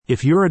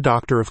If you're a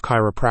doctor of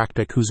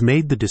chiropractic who's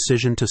made the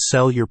decision to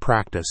sell your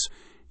practice,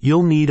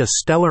 you'll need a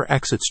stellar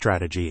exit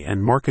strategy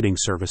and marketing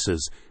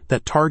services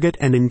that target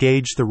and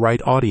engage the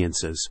right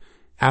audiences.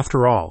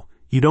 After all,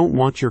 you don't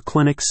want your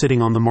clinic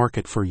sitting on the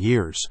market for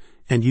years,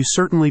 and you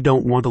certainly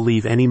don't want to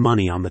leave any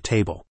money on the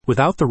table.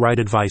 Without the right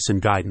advice and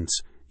guidance,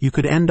 you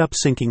could end up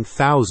sinking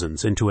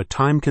thousands into a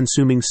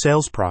time-consuming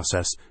sales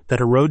process that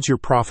erodes your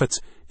profits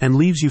and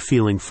leaves you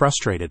feeling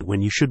frustrated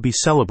when you should be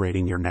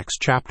celebrating your next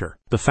chapter.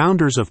 The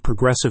founders of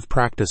Progressive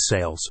Practice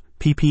Sales,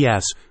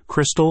 PPS,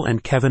 Crystal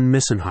and Kevin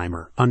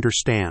Missenheimer,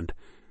 understand.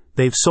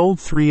 They've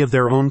sold 3 of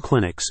their own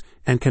clinics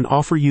and can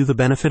offer you the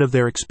benefit of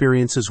their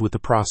experiences with the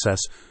process,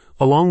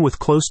 along with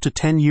close to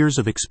 10 years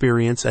of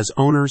experience as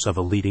owners of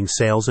a leading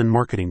sales and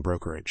marketing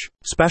brokerage.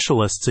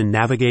 Specialists in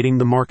navigating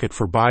the market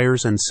for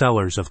buyers and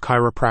sellers of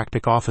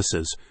chiropractic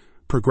offices,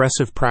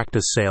 Progressive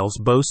Practice Sales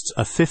boasts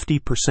a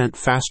 50%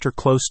 faster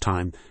close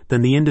time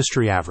than the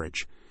industry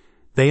average.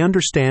 They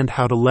understand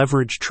how to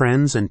leverage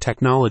trends and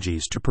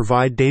technologies to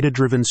provide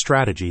data-driven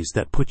strategies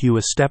that put you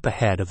a step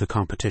ahead of the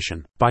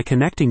competition. By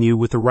connecting you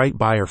with the right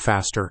buyer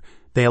faster,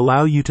 they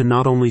allow you to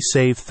not only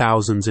save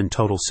thousands in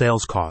total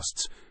sales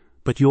costs,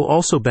 but you'll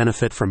also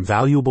benefit from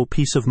valuable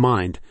peace of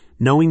mind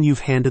knowing you've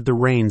handed the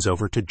reins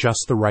over to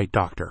just the right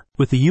doctor.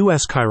 With the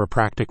U.S.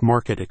 chiropractic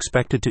market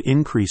expected to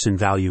increase in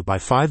value by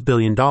 $5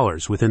 billion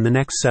within the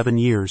next 7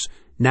 years,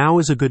 now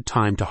is a good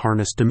time to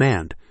harness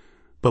demand.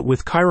 But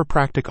with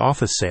chiropractic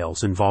office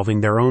sales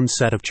involving their own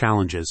set of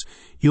challenges,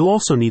 you'll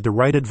also need the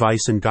right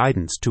advice and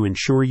guidance to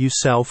ensure you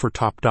sell for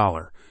top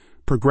dollar.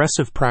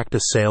 Progressive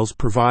Practice Sales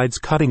provides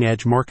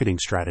cutting-edge marketing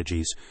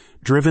strategies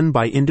driven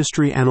by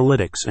industry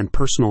analytics and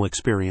personal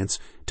experience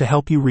to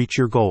help you reach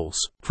your goals.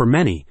 For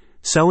many,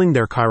 selling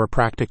their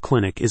chiropractic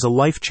clinic is a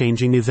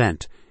life-changing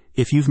event.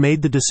 If you've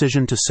made the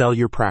decision to sell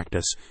your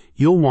practice,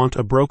 you'll want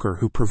a broker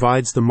who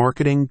provides the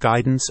marketing,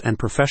 guidance, and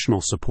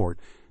professional support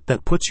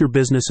that puts your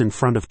business in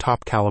front of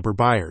top-caliber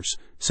buyers,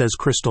 says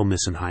Crystal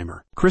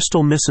Missenheimer.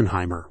 Crystal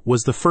Missenheimer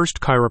was the first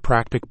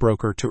chiropractic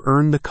broker to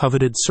earn the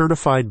coveted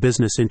Certified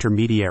Business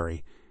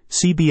Intermediary,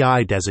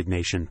 CBI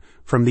designation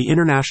from the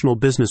International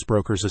Business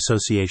Brokers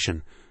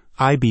Association,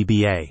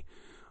 IBBA,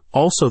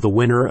 also the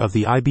winner of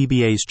the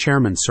IBBA's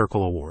Chairman's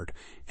Circle Award,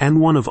 and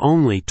one of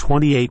only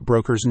 28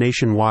 brokers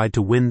nationwide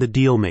to win the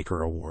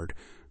Dealmaker Award.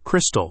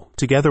 Crystal,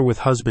 together with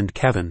husband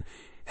Kevin,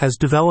 has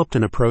developed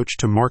an approach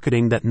to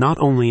marketing that not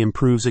only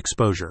improves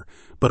exposure,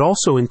 but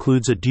also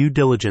includes a due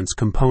diligence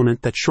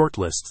component that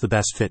shortlists the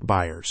best-fit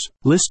buyers.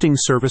 Listing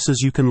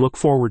services you can look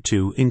forward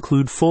to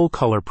include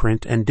full-color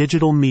print and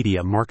digital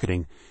media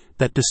marketing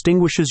that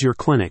distinguishes your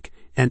clinic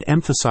and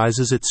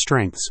emphasizes its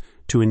strengths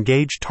to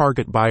engage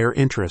target buyer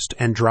interest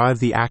and drive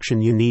the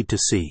action you need to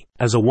see.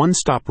 As a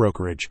one-stop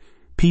brokerage,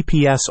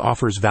 PPS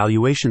offers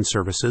valuation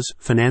services,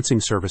 financing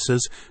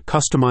services,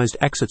 customized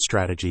exit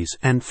strategies,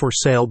 and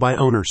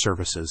for-sale-by-owner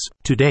services.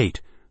 To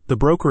date, the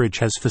brokerage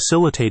has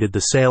facilitated the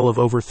sale of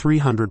over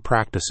 300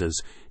 practices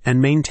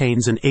and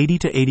maintains an 80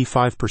 to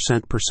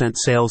 85%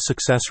 sales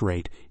success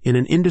rate in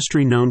an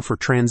industry known for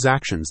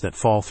transactions that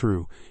fall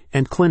through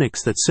and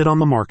clinics that sit on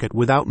the market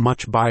without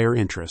much buyer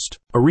interest.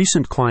 A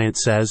recent client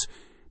says,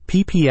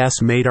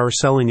 PPS made our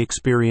selling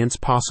experience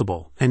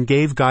possible and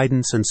gave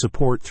guidance and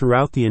support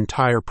throughout the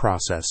entire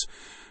process.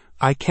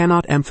 I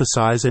cannot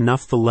emphasize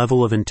enough the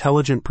level of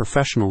intelligent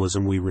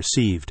professionalism we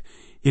received.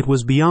 It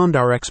was beyond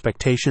our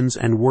expectations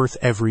and worth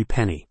every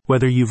penny.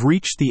 Whether you've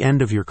reached the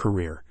end of your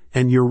career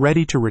and you're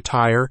ready to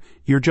retire,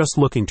 you're just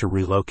looking to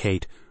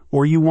relocate,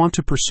 or you want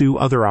to pursue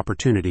other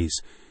opportunities,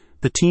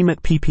 the team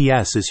at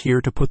PPS is here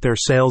to put their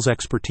sales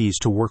expertise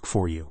to work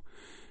for you.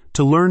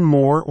 To learn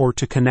more or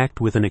to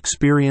connect with an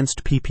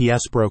experienced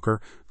PPS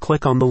broker,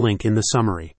 click on the link in the summary.